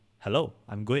Hello,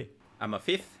 I'm Gui, I'm a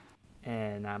fifth.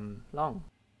 And I'm Long.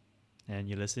 and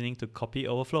you're listening to Copy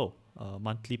Overflow, a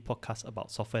monthly podcast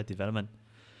about software development.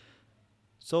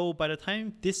 So, by the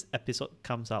time this episode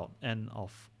comes out, end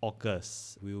of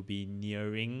August, we'll be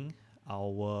nearing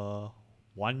our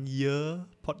 1 year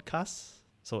podcast.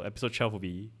 So, episode 12 will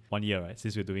be 1 year, right?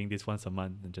 Since we're doing this once a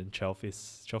month, and then 12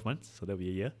 is 12 months, so that'll be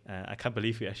a year. I can't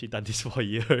believe we actually done this for a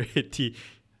year already.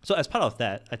 So as part of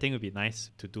that, I think it would be nice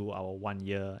to do our 1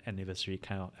 year anniversary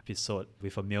kind of episode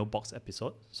with a mailbox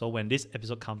episode. So when this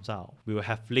episode comes out, we will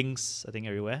have links, I think,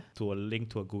 everywhere to a link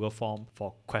to a Google form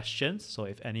for questions. So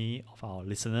if any of our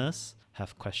listeners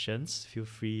have questions, feel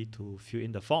free to fill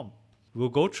in the form. We'll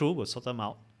go through, we'll sort them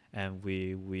out, and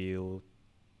we will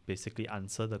basically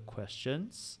answer the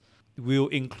questions. We'll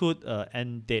include an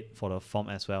end date for the form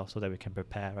as well so that we can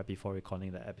prepare right before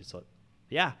recording the episode.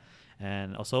 Yeah.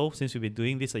 And also, since we've been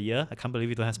doing this a year, I can't believe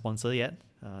we don't have sponsor yet.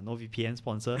 No VPN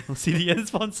sponsor, no CDN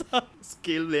sponsor.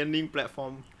 Skill learning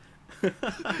platform.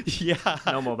 Yeah.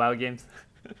 No mobile games.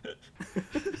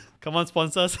 Come on,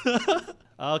 sponsors.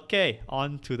 Okay,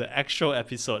 on to the actual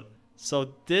episode.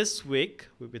 So this week,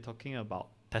 we'll be talking about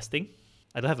testing.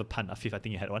 I don't have a pun, Afif. I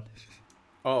think you had one.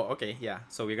 Oh, okay, yeah.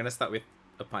 So we're gonna start with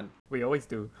a pun. We always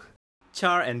do.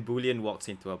 Char and Boolean walks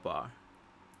into a bar.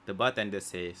 The bartender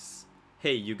says,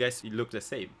 "Hey, you guys look the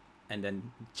same." And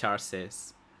then Char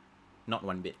says, "Not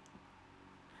one bit."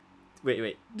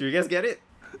 Wait. Do you guys get it?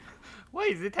 Why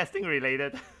is it testing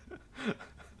related?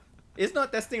 It's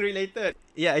not testing related.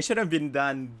 Yeah, it should have been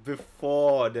done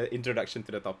before the introduction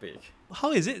to the topic.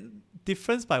 How is it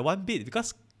difference by 1 bit?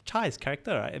 Because char is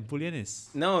character, right? And Boolean is...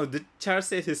 No, the Char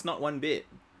says it's not one bit.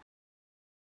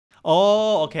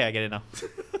 Oh, okay, I get it now.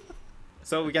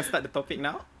 So we can start the topic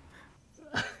now?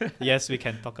 Yes, we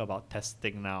can talk about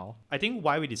testing now. I think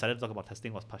why we decided to talk about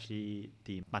testing was partially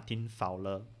the Martin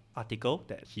Fowler article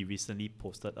that he recently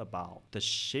posted about the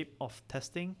shape of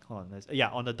testing. On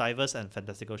the diverse and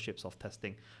fantastical shapes of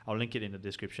testing. I'll link it in the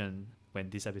description when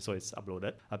this episode is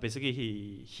uploaded. Basically,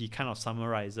 he kind of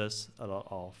summarizes a lot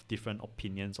of different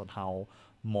opinions on how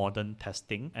modern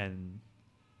testing and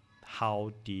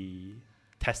how the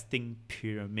testing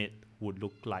pyramid would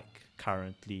look like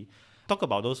currently. Talk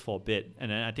about those for a bit,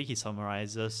 and then I think he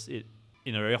summarizes it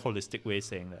in a very holistic way,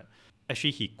 saying that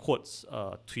actually he quotes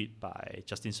a tweet by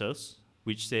Justin Searles,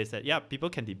 which says that people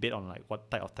can debate on like what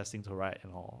type of testing to write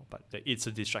and all, but it's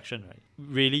a distraction, right?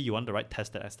 Really, you want the right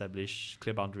test that establish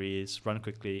clear boundaries, run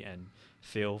quickly, and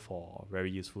fail for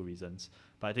very useful reasons.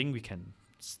 But I think we can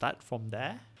start from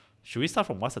there. Should we start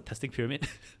from what's the testing pyramid?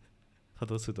 For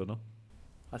those who don't know.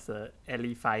 That's a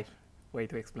LE5 way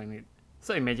to explain it.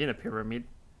 So imagine a pyramid.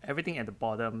 Everything at the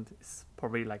bottom is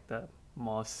probably like the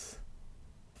most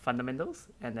fundamentals,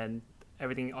 and then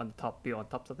everything on the top built on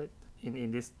top of it. In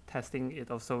this testing,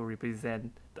 it also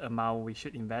represents the amount we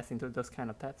should invest into those kind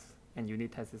of tests, and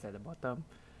unit tests is at the bottom.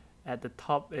 At the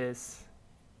top is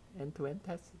end-to-end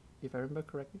tests, if I remember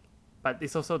correctly. But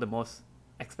it's also the most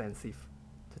expensive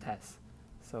to test.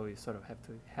 So you sort of have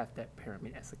to have that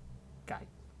pyramid as a guide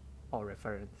or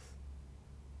reference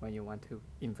when you want to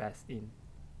invest in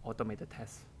automated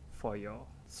tests for your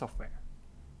software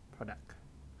product.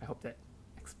 I hope that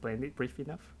explained it brief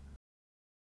enough.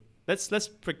 Let's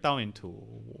break down into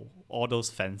all those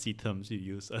fancy terms you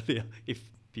used earlier. If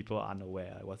people are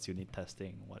unaware, what's unit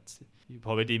testing? You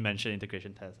already mentioned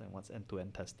integration test and what's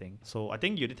end-to-end testing. So I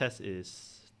think unit test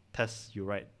is tests you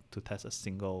write to test a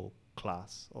single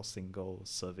class or single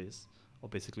service, or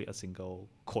basically a single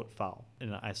code file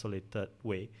in an isolated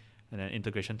way. And then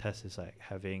integration test is like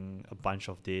having a bunch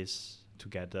of these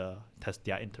together, test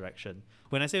their interaction.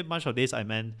 When I say a bunch of these, I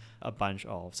meant a bunch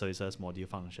of services, module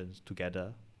functions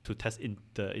together to test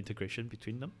the integration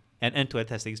between them. And end-to-end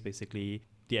testing is basically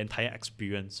the entire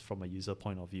experience from a user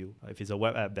point of view. If it's a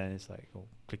web app, then it's like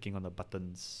clicking on the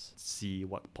buttons, see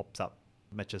what pops up,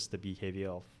 matches the behavior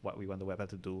of what we want the web app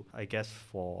to do. I guess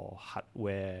for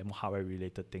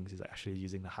hardware-related things, is actually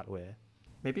using the hardware.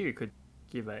 Maybe we could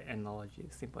give an analogy,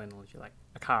 simple analogy, like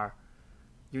a car.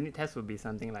 Unit test would be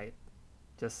something like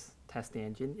just test the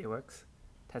engine, it works.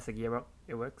 Test the gearbox,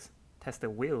 it works. Test the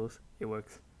wheels, it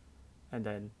works. And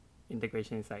then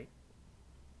integration is like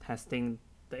testing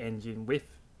the engine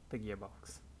with the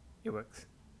gearbox, it works.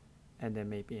 And then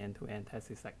maybe end-to-end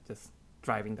test is like just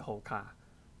driving the whole car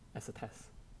as a test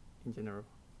in general.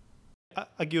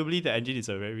 Arguably, the engine is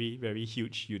a very, very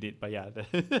huge unit, but yeah.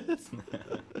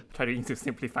 Trying to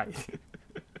simplify it.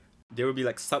 There will be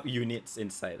like sub-units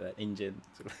inside that engine.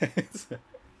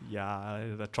 Yeah,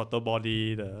 the throttle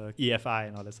body, the EFI,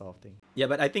 and all that sort of thing. Yeah,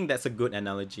 but I think that's a good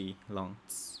analogy, Long.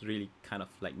 It's really kind of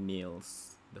like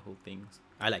nails the whole thing.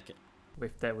 I like it.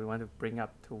 with that, we want to bring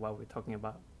up to what we're talking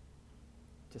about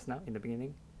just now in the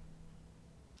beginning.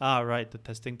 Right, the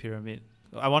testing pyramid.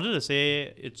 I wanted to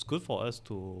say it's good for us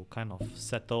to kind of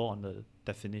settle on the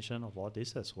definition of all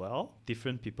this as well.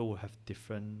 Different people will have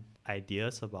different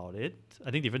ideas about it.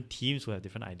 I think different teams will have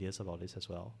different ideas about this as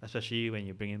well, especially when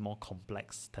you bring in more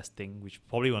complex testing, which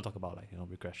probably want to talk about, like,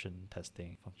 regression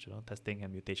testing, functional testing,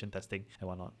 and mutation testing and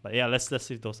whatnot. But yeah, let's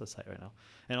leave those aside right now.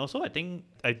 And also,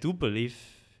 I do believe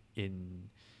in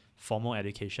formal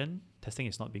education, testing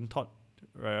is not being taught,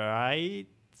 right?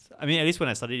 I mean, at least when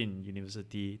I studied in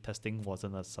university, testing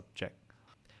wasn't a subject.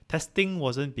 Testing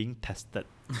wasn't being tested.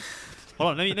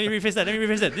 Hold on, let me rephrase that.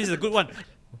 This is a good one.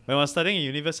 When I was studying in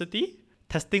university,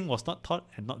 testing was not taught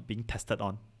and not being tested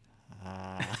on.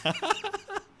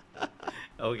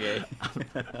 Okay.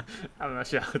 I'm not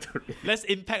sure how to read. Let's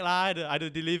impact lah. I had to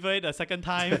deliver it a second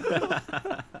time.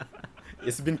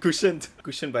 It's been cushioned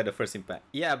by the first impact.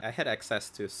 Yeah, I had access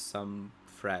to some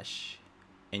fresh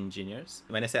engineers.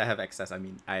 When I say I have access, I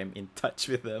mean I'm in touch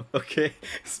with them. Okay,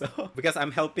 so because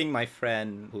I'm helping my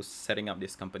friend who's setting up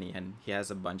this company, and he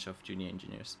has a bunch of junior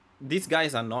engineers. These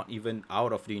guys are not even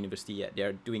out of the university yet.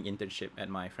 They're doing internship at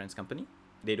my friend's company.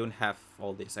 They don't have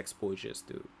all these exposures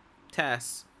to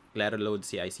tests, let alone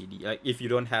CI/CD. Like, if you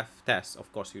don't have tests,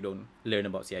 of course you don't learn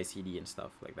about CI/CD and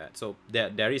stuff like that. So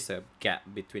there is a gap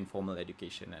between formal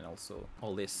education and also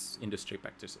all these industry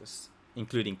practices,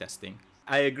 including testing.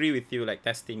 I agree with you, like,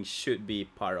 testing should be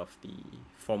part of the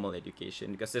formal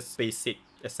education because it's basic,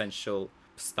 essential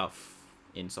stuff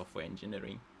in software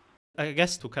engineering. I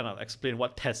guess to kind of explain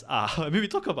what tests are, I mean, we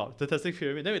talk about the testing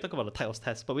pyramid, then we talk about the type of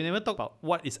tests, but we never talk about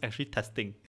what is actually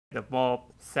testing. The more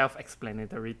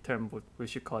self-explanatory term, we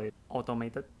should call it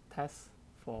automated tests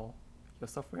for your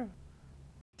software.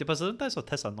 But certain types of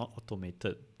tests are not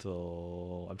automated,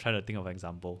 so I'm trying to think of an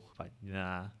example, but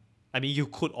nah. I mean, you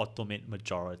could automate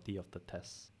majority of the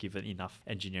tests given enough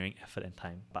engineering effort and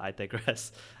time, but I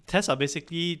digress. Tests are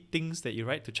basically things that you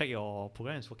write to check your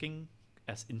program is working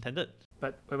as intended.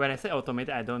 But when I say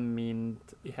automated, I don't mean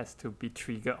it has to be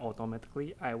triggered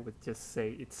automatically. I would just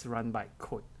say it's run by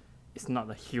code. It's not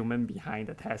a human behind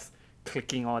the test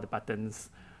clicking all the buttons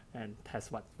and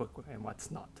test what's work and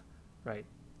what's not, right?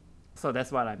 So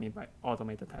that's what I mean by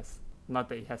automated tests. Not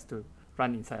that it has to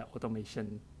run inside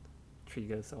automation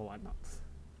triggers or whatnot.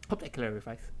 Hope that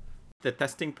clarifies. The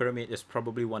testing pyramid is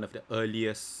probably one of the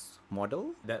earliest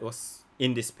model that was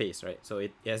in this space, right? So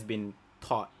it has been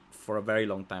taught for a very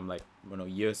long time, like,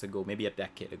 years ago, maybe a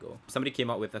decade ago. Somebody came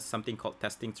out with something called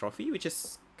testing trophy, which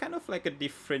is kind of like a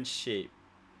different shape.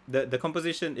 The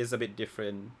composition is a bit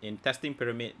different. In testing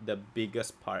pyramid, the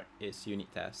biggest part is unit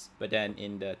tests. But then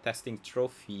in the testing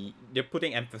trophy, they're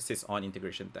putting emphasis on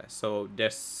integration tests. So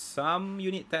there's some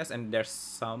unit tests and there's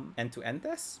some end-to-end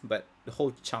tests, but the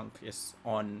whole chunk is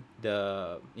on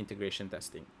the integration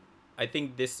testing. I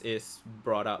think this is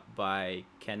brought up by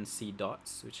Ken C.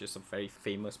 Dodds, which is a very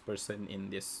famous person in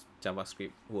this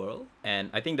JavaScript world.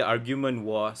 And I think the argument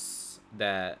was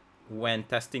that when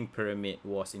testing pyramid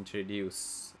was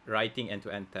introduced, writing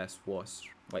end-to-end tests was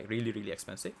like really, really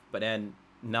expensive. But then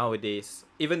nowadays,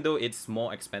 even though it's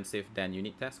more expensive than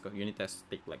unit tests, because unit tests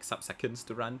take like sub-seconds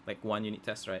to run, like one unit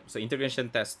test, right? So integration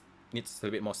test needs a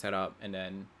little bit more setup and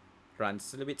then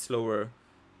runs a little bit slower.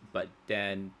 But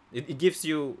then it gives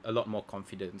you a lot more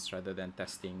confidence rather than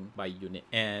testing by unit.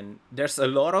 And there's a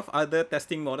lot of other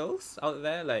testing models out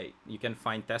there. Like, you can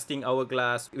find testing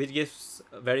hourglass, which gives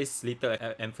very little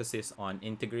emphasis on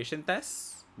integration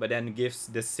tests, but then gives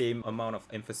the same amount of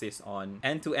emphasis on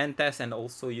end-to-end tests and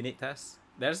also unit tests.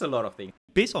 There's a lot of things.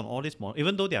 Based on all these models,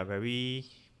 even though they are very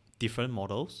different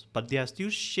models, but they are still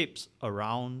shapes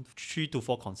around 3 to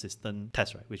 4 consistent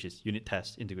tests, right? Which is unit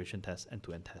tests, integration tests,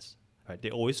 end-to-end tests. Right,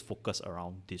 they always focus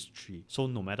around these three. So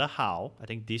no matter how, I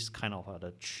think these kind of are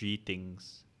the three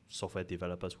things software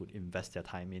developers would invest their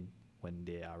time in when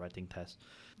they are writing tests.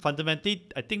 Fundamentally,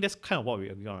 I think that's kind of what we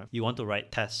agree on, right? You want to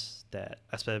write tests that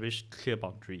establish clear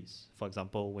boundaries. For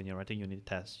example, when you're writing unit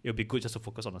tests, it'll be good just to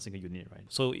focus on a single unit, right?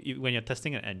 So when you're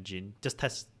testing an engine, just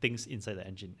test things inside the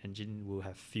engine. Engine will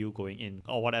have fuel going in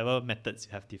or whatever methods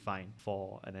you have defined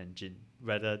for an engine,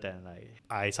 rather than like,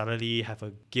 I suddenly have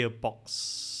a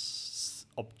gearbox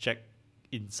object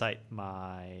inside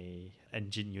my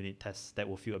engine unit test that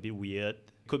will feel a bit weird.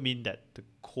 Could mean that the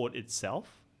code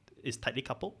itself is tightly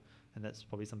coupled, and that's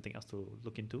probably something else to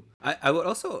look into. I would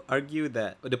also argue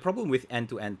that the problem with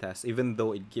end-to-end tests, even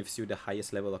though it gives you the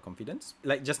highest level of confidence,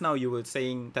 like just now you were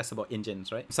saying tests about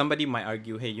engines, right? Somebody might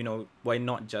argue, hey, why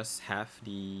not just have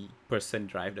the person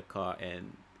drive the car,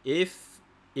 and if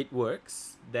it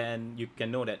works, then you can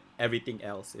know that everything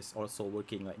else is also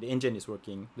working. Like the engine is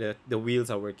working, the wheels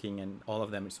are working, and all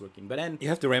of them is working. But then you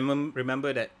have to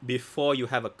remember that before you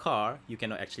have a car, you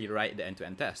cannot actually write the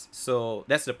end-to-end test. So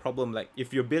that's the problem. Like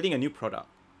if you're building a new product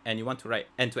and you want to write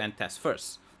end-to-end test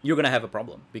first, you're gonna have a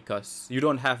problem because you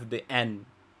don't have the end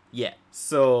yet.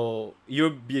 So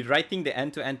you'll be writing the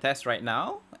end-to-end test right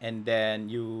now, and then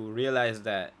you realize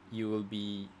that you will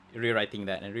be rewriting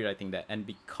that, and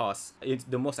because it's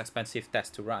the most expensive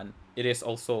test to run, it is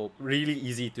also really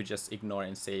easy to just ignore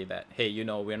and say that, hey,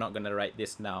 we're not gonna write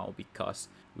this now because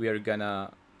we're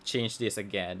gonna change this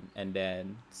again, and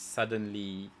then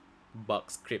suddenly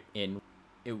bugs creep in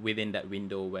within that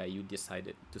window where you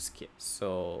decided to skip.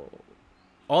 So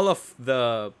all of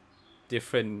the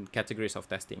different categories of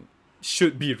testing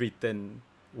should be written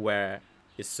where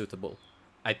it's suitable.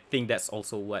 I think that's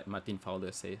also what Martin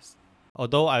Fowler says.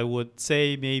 Although I would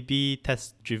say maybe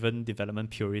test-driven development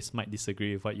purists might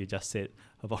disagree with what you just said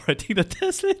about writing the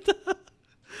test later.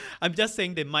 I'm just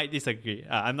saying they might disagree.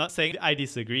 I'm not saying I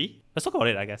disagree. Let's talk about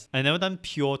it, I guess. I've never done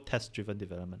pure test-driven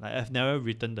development. I've never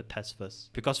written the test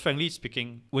first. Because frankly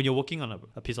speaking, when you're working on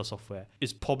a piece of software,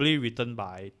 it's probably written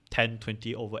by 10,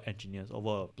 20 over engineers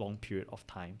over a long period of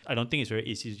time. I don't think it's very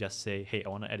easy to just say, hey, I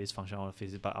want to add this function, I want to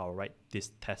fix it, but I'll write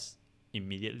this test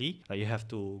immediately. Like you have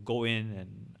to go in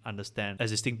and understand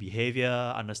existing behavior,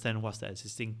 understand what's the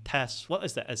existing test, what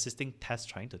is the existing test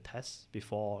trying to test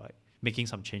before making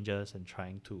some changes and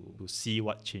trying to see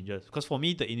what changes. Because for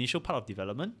me, the initial part of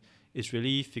development is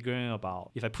really figuring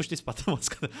about if I push this button, what's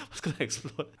gonna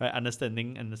explode, right?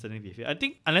 Understanding behavior. I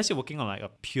think unless you're working on like a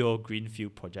pure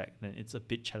greenfield project, then it's a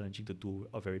bit challenging to do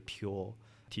a very pure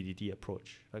TDD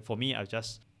approach. Like for me, I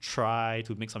just try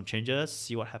to make some changes,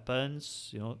 see what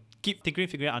happens, keep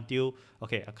figuring out until,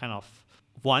 okay, I kind of,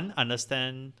 one,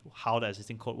 understand how the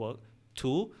existing code works.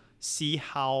 Two, see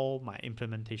how my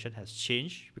implementation has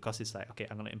changed, because it's like, okay,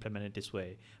 I'm going to implement it this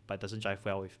way, but it doesn't jive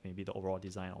well with maybe the overall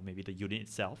design or maybe the unit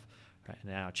itself, right? And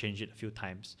then I'll change it a few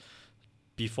times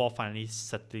before finally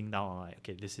settling down on like,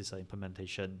 okay, this is an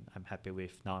implementation I'm happy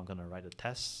with. Now I'm going to write a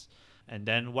test. And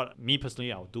then what me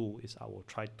personally I'll do is I will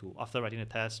try to, after writing the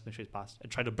test, make sure it's passed,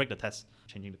 and try to break the test,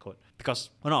 changing the code.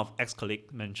 Because one of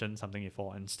ex-colleague mentioned something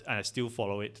before, and I still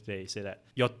follow it today, say that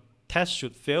your test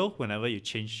should fail whenever you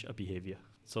change a behavior.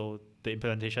 So the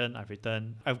implementation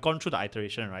I've gone through the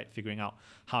iteration, right? Figuring out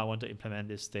how I want to implement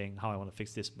this thing, how I want to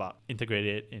fix this bug, integrate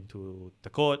it into the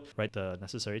code, write the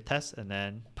necessary tests, and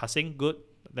then passing, good.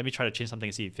 Let me try to change something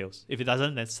and see if it fails. If it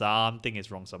doesn't, then something is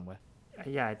wrong somewhere.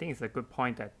 Yeah, I think it's a good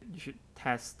point that you should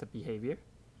test the behavior,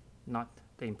 not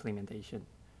the implementation.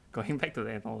 Going back to the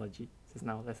analogy, just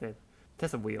now, let's say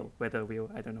test a wheel, whether a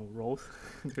wheel, I don't know, rolls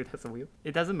to test a wheel.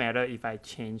 It doesn't matter if I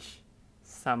change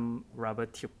some rubber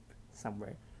tube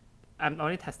somewhere. I'm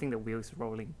only testing the wheel is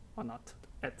rolling or not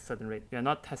at a certain rate. You're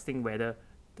not testing whether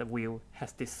the wheel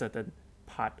has this certain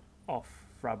part of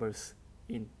rubbers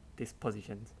in these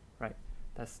positions, right?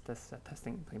 That's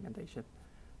testing implementation.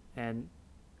 And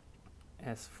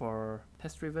as for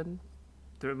test-driven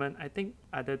development, I think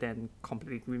other than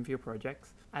completely greenfield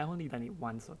projects, I only done it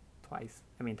once or twice.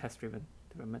 I mean test-driven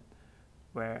development,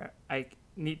 where I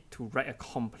need to write a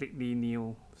completely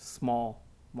new small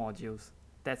modules.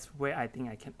 That's where I think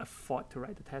I can afford to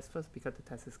write the test first, because the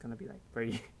test is gonna be like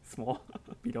very small,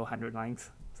 below 100 lines,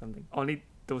 something. Only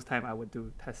those time I would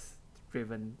do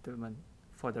test-driven development.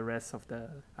 For the rest of the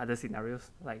other scenarios,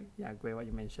 like Gray, what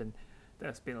you mentioned,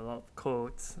 there's been a lot of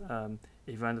codes.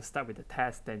 If you want to start with the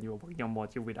test, then you're working on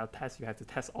module without test. You have to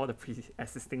test all the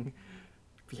pre-existing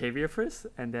behavior first,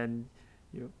 and then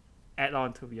you add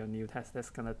on to your new test. That's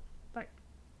gonna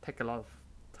take a lot of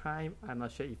time. I'm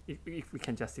not sure if we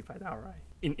can justify the ROI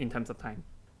in terms of time.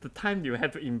 The time you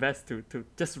have to invest to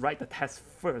just write the test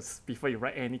first before you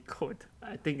write any code,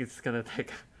 I think it's gonna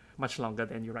take much longer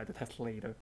than you write the test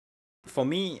later. For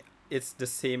me, it's the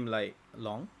same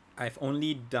long. I've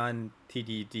only done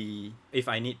TDD if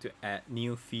I need to add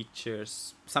new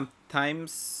features,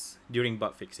 sometimes during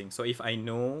bug fixing. So if I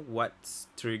know what's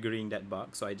triggering that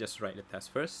bug, so I just write the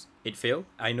test first. It failed.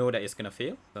 I know that it's gonna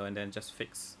fail, and then just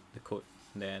fix the code.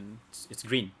 Then it's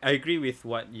green. I agree with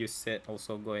what you said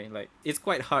also, going it's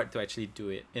quite hard to actually do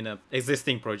it in a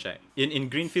existing project. In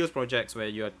greenfield projects where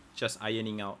you're just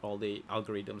ironing out all the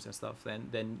algorithms and stuff,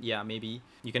 then yeah, maybe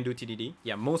you can do TDD.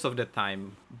 Yeah, most of the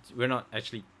time we're not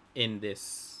actually in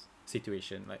this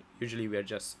situation. Usually we're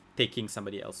just taking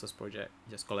somebody else's project,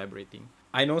 just collaborating.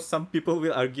 I know some people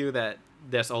will argue that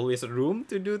there's always room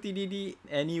to do TDD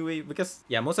anyway, because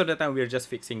most of the time we're just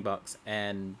fixing bugs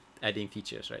and adding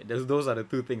features, right? Those are the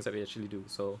two things that we actually do.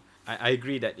 So I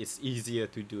agree that it's easier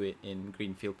to do it in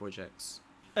greenfield projects.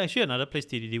 Actually, another place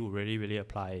TDD would really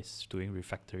apply is doing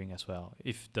refactoring as well.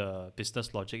 If the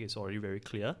business logic is already very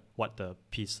clear what the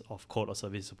piece of code or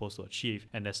service is supposed to achieve,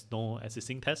 and there's no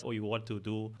existing test, or you want to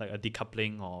do like a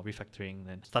decoupling or refactoring,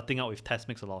 then starting out with tests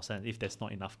makes a lot of sense if there's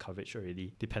not enough coverage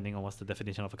already, depending on what's the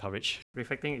definition of a coverage.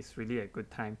 Refactoring is really a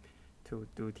good time to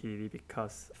do TDD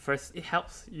because first, it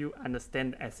helps you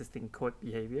understand the existing code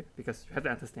behavior because you have the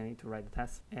understanding to write the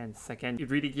test. And second, it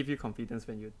really gives you confidence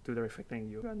when you do the refactoring.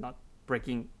 You are not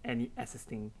breaking any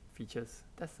existing features.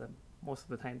 That's most of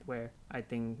the time where I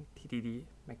think TDD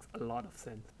makes a lot of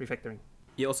sense, refactoring.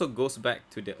 It also goes back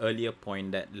to the earlier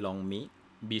point that Long made.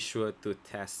 Be sure to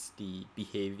test the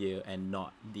behavior and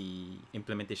not the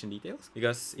implementation details.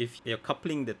 Because if you're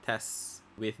coupling the tests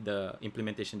with the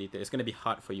implementation detail, it's going to be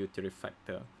hard for you to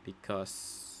refactor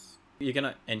because you're going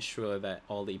to ensure that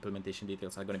all the implementation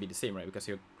details are going to be the same, right? Because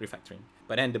you're refactoring.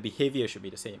 But then the behavior should be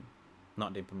the same,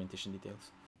 not the implementation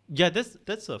details. Yeah,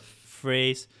 that's a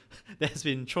phrase that's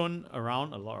been thrown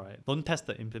around a lot, right? Don't test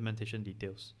the implementation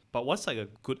details. But what's like a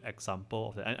good example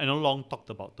of that? I know Long talked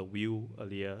about the wheel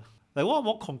earlier. Like, what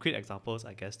more concrete examples,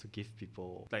 I guess, to give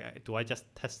people? Like, do I just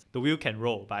test the wheel can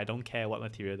roll, but I don't care what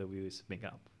material the wheel is made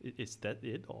up? Is that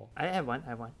it? Or I have one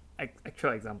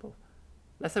actual example.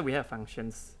 Let's say we have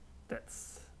functions that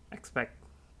expect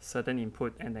certain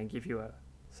input and then give you a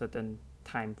certain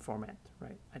time format,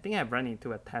 right? I think I've run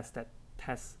into a test that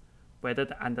tests whether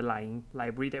the underlying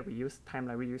library that we use, time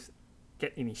library we use,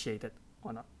 get initiated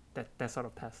or not. That sort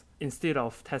of test. Instead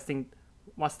of testing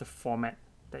what's the format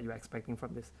that you're expecting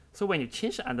from this. So when you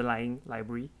change the underlying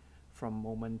library from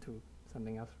Moment to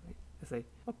something else, right? Let's say,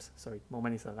 oops, sorry,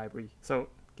 Moment is a library. So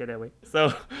get that way.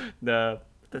 So the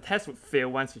test would fail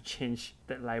once you change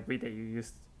that library that you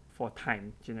used for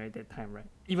time, generate that time, right?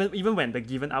 Even when the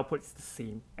given output is the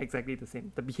same, exactly the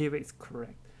same, the behavior is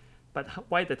correct. But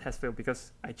why the test fail?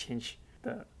 Because I changed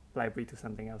the library to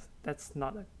something else. That's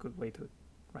not a good way to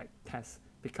write tests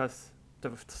because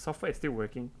the software is still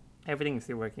working, everything is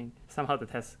still working. Somehow the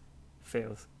test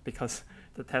fails because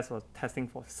the test was testing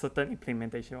for certain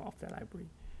implementation of the library,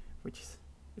 which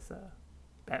is a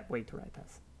bad way to write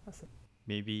tests. That's it.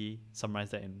 maybe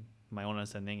summarize that in my own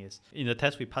understanding is in the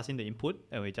test we pass in the input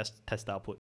and we just test the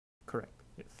output. Correct.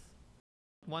 Yes.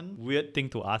 One weird thing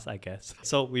to ask, I guess.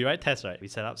 So we write tests, right? We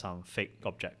set up some fake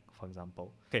object, for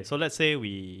example. Okay, so let's say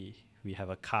we have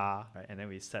a car, right? And then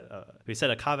we set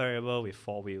a car variable with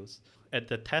 4 wheels. At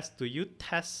the test, do you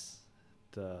test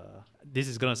this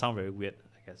is gonna sound very weird,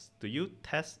 I guess. Do you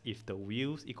test if the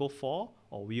wheels equal 4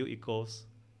 or wheel equals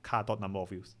car dot number of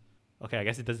wheels? Okay, I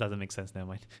guess it just doesn't make sense, never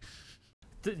mind.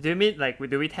 Do you mean like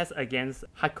do we test against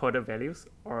hard-coded values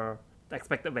or the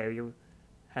expected value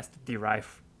has to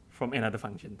derive from another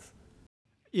functions?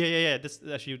 Yeah. That's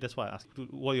why I asked.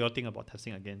 What do you all think about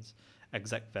testing against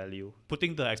exact value?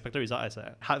 Putting the expected result as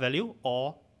a hard value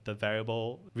or the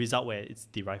variable result where it's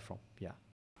derived from? Yeah.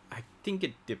 I think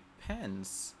it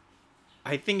depends.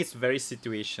 I think it's very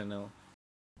situational.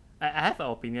 I have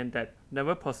an opinion that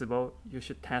whenever possible, you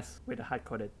should test with the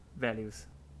hard-coded values.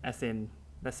 As in,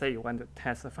 let's say you want to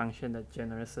test a function that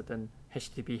generates certain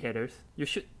HTTP headers, you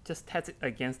should just test it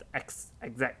against the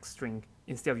exact string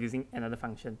instead of using another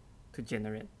function to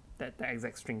generate the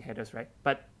exact string headers, right?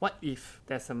 But what if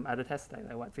there's some other tests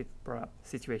like what we brought up,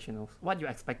 situational? What you're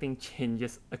expecting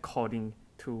changes according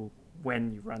to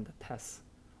when you run the test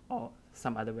or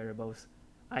some other variables.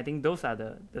 I think those are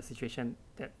the situation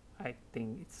that I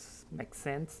think it makes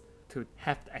sense to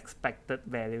have the expected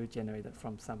value generated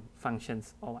from some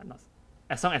functions or whatnot.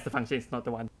 As long as the function is not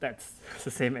the one that's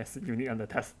the same as unique on the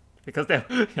test. Because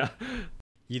yeah.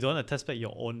 You don't want to test back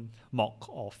your own mock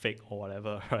or fake or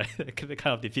whatever, right? It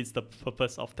kind of defeats the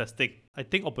purpose of testing. I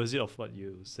think opposite of what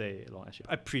you say, Long, actually.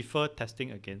 I prefer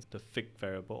testing against the fake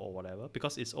variable or whatever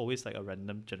because it's always like a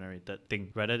random generated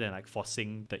thing. Rather than like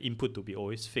forcing the input to be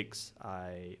always fixed,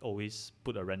 I always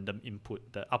put a random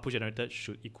input. The output generated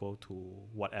should equal to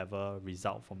whatever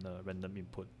result from the random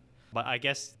input. But I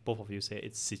guess both of you say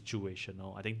it's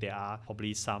situational. I think there are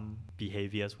probably some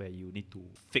behaviors where you need to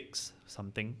fix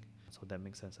something. So that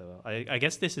makes sense as well. I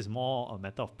guess this is more a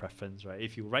matter of preference, right?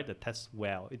 If you write the test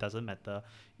well, it doesn't matter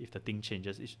if the thing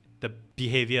changes. The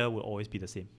behavior will always be the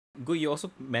same. Gu, you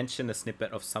also mentioned a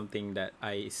snippet of something that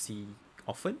I see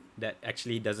often that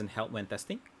actually doesn't help when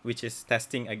testing, which is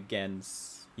testing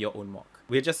against your own mock.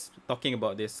 We're just talking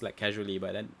about this like casually,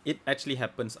 but then it actually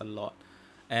happens a lot.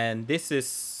 And this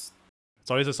is...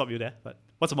 Sorry to stop you there, but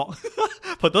what's a mock?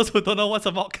 For those who don't know what's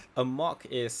a mock. A mock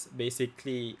is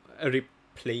basically a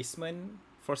replacement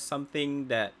for something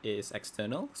that is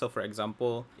external. So for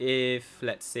example, if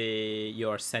let's say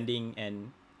you're sending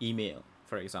an email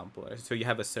for example. So you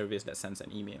have a service that sends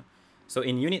an email. So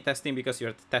in unit testing, because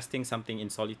you're testing something in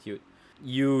Solitude,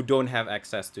 you don't have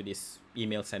access to this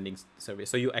email sending service.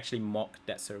 So you actually mock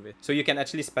that service. So you can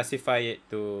actually specify it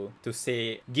to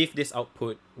say, give this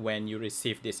output when you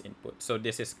receive this input. So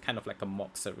this is kind of like a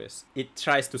mock service. It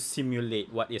tries to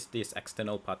simulate what is this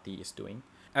external party is doing.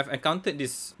 I've encountered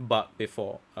this bug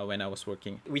before when I was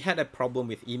working. We had a problem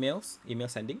with email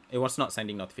sending. It was not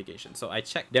sending notifications. So I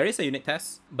checked. There is a unit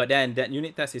test, but then that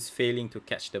unit test is failing to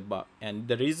catch the bug. And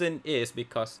the reason is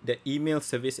because the email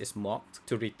service is mocked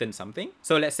to return something.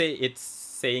 So let's say it's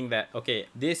saying that, okay,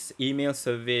 this email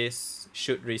service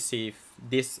should receive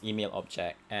this email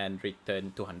object and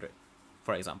return 200,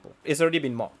 for example. It's already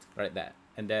been mocked right there.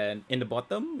 And then in the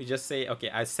bottom, we just say, okay,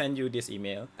 I send you this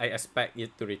email. I expect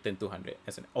it to return 200.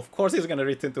 Of course, it's going to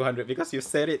return 200 because you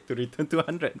said it to return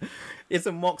 200. It's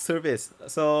a mock service.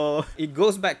 So it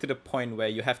goes back to the point where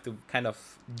you have to kind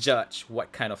of judge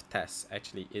what kind of test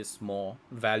actually is more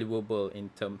valuable in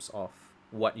terms of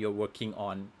what you're working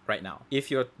on right now.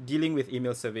 If you're dealing with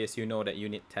email service, you know that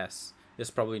unit tests is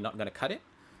probably not going to cut it.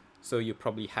 So you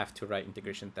probably have to write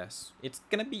integration tests. It's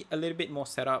going to be a little bit more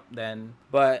setup then,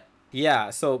 but yeah,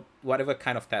 so whatever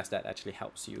kind of test that actually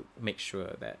helps you make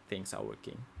sure that things are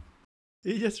working.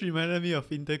 It just reminded me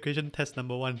of integration test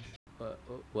number 1.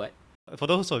 What? For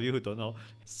those of you who don't know,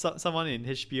 someone in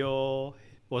HBO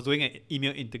was doing an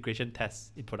email integration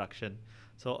test in production.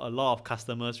 So a lot of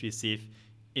customers receive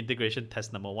integration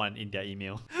test number 1 in their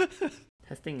email.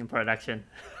 Testing in production.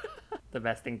 The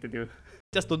best thing to do.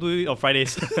 Just don't do it on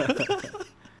Fridays.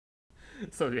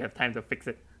 So you have time to fix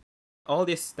it. All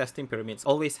these testing pyramids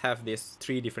always have these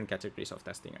 3 different categories of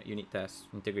testing, right? Unit test,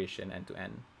 integration,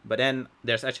 end-to-end. But then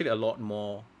there's actually a lot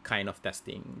more kind of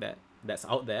testing that's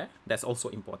out there that's also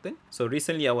important. So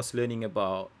recently I was learning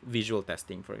about visual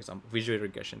testing, for example, visual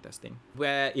regression testing,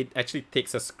 where it actually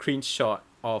takes a screenshot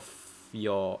of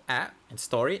your app and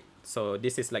store it. So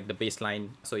this is like the baseline.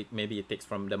 So maybe it takes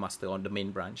from the master or the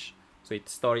main branch. So it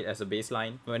stores it as a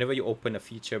baseline. Whenever you open a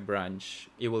feature branch,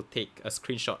 it will take a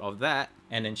screenshot of that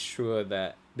and ensure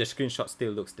that the screenshot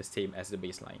still looks the same as the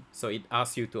baseline. So it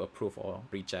asks you to approve or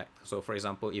reject. So for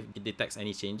example, if it detects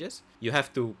any changes, you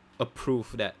have to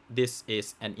approve that this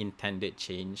is an intended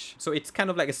change. So it's kind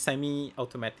of like a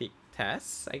semi-automatic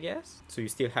test, I guess. So you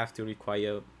still have to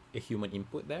require a human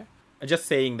input there. I'm just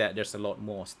saying that there's a lot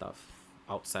more stuff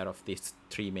outside of these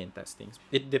 3 main testings.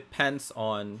 It depends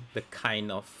on the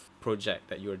kind of project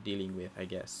that you're dealing with, I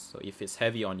guess. So if it's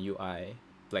heavy on UI,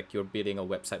 like you're building a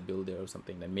website builder or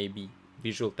something, then maybe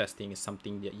visual testing is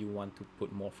something that you want to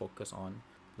put more focus on.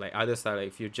 Like others are like,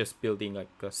 if you're just building like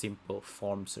a simple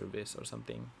form service or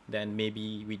something, then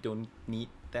maybe we don't need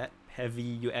that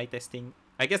heavy UI testing.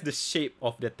 I guess the shape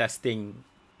of the testing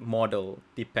model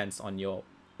depends on your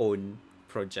own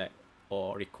project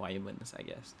or requirements, I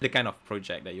guess. The kind of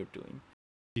project that you're doing.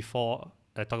 Before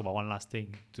I talk about one last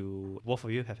thing, do both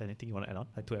of you have anything you want to add on?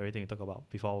 Like to everything we talk about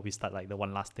before we start like the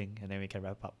one last thing and then we can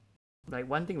wrap up. Like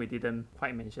one thing we didn't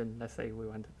quite mention, let's say we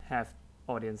want to have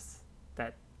audience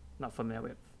that not familiar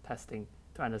with testing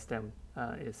to understand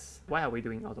is why are we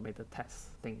doing automated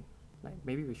testing? Like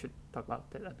maybe we should talk about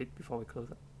that a bit before we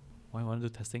close up. Why we want to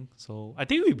do testing? So I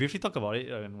think we briefly talked about it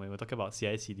when we were talking about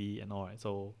CI/CD and all, right?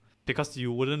 So because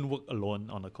you wouldn't work alone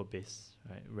on a code base,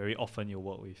 right? Very often you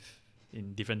work with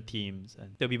in different teams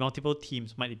and there'll be multiple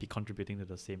teams might be contributing to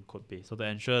the same code base. So to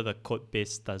ensure the code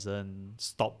base doesn't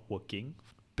stop working,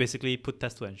 basically put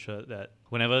tests to ensure that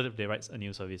whenever they write a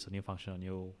new service, a new function, a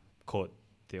new code,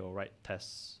 they'll write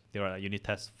tests. They'll write a unit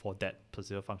test for that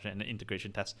specific function and an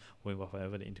integration test with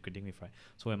whatever they're integrating with, right?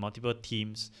 So when multiple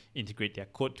teams integrate their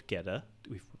code together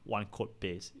with one code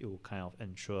base, it will kind of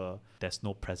ensure there's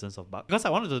no presence of bugs. Because I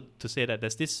wanted to say that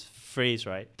there's this phrase,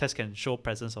 right? Tests can show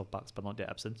presence of bugs, but not their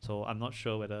absence. So I'm not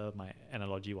sure whether my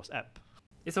analogy was apt.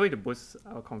 It's a way to boost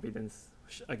our confidence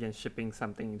against shipping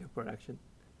something into production.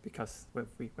 Because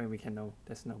when we can know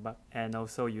there's no bug. And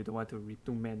also you don't want to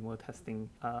do manual testing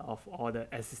of all the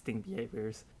existing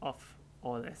behaviors of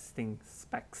all the existing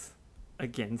specs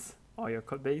against all your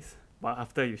code base. But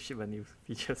after you ship a new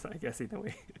features, I guess in a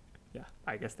way. Yeah,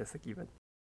 I guess that's a given.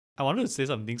 I wanted to say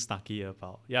something snarky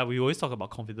about, we always talk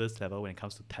about confidence level when it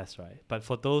comes to tests, right? But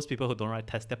for those people who don't write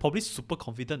tests, they're probably super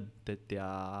confident that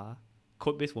their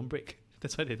code base won't break.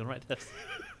 That's why they don't write tests.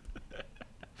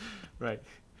 Right.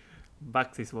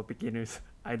 Bugs is for beginners.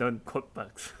 I don't code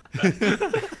bugs.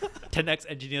 10x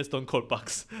engineers don't code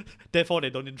bugs. Therefore,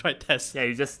 they don't write tests. Yeah,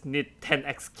 you just need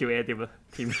 10x QA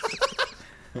team.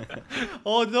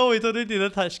 Oh no, we totally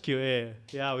didn't touch QA.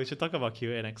 Yeah, we should talk about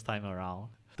QA next time around.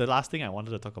 The last thing I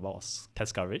wanted to talk about was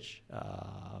test coverage,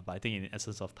 but I think in the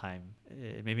essence of time,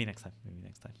 maybe next time.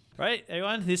 Right,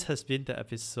 everyone, this has been the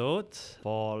episode.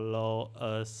 Follow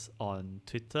us on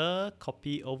Twitter,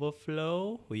 Copy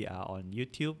Overflow. We are on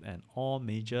YouTube and all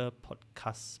major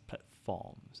podcast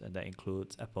platforms, and that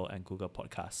includes Apple and Google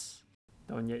Podcasts.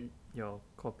 Don't let your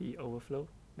copy overflow.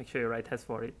 Make sure you write test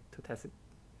for it to test it.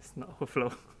 It's not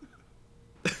overflow.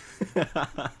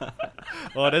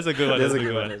 Oh, that's a good one. That's a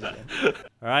good one.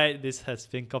 All right, this has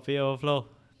been Copy Overflow.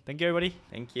 Thank you, everybody.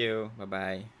 Thank you. Bye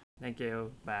bye. Thank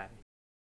you. Bye.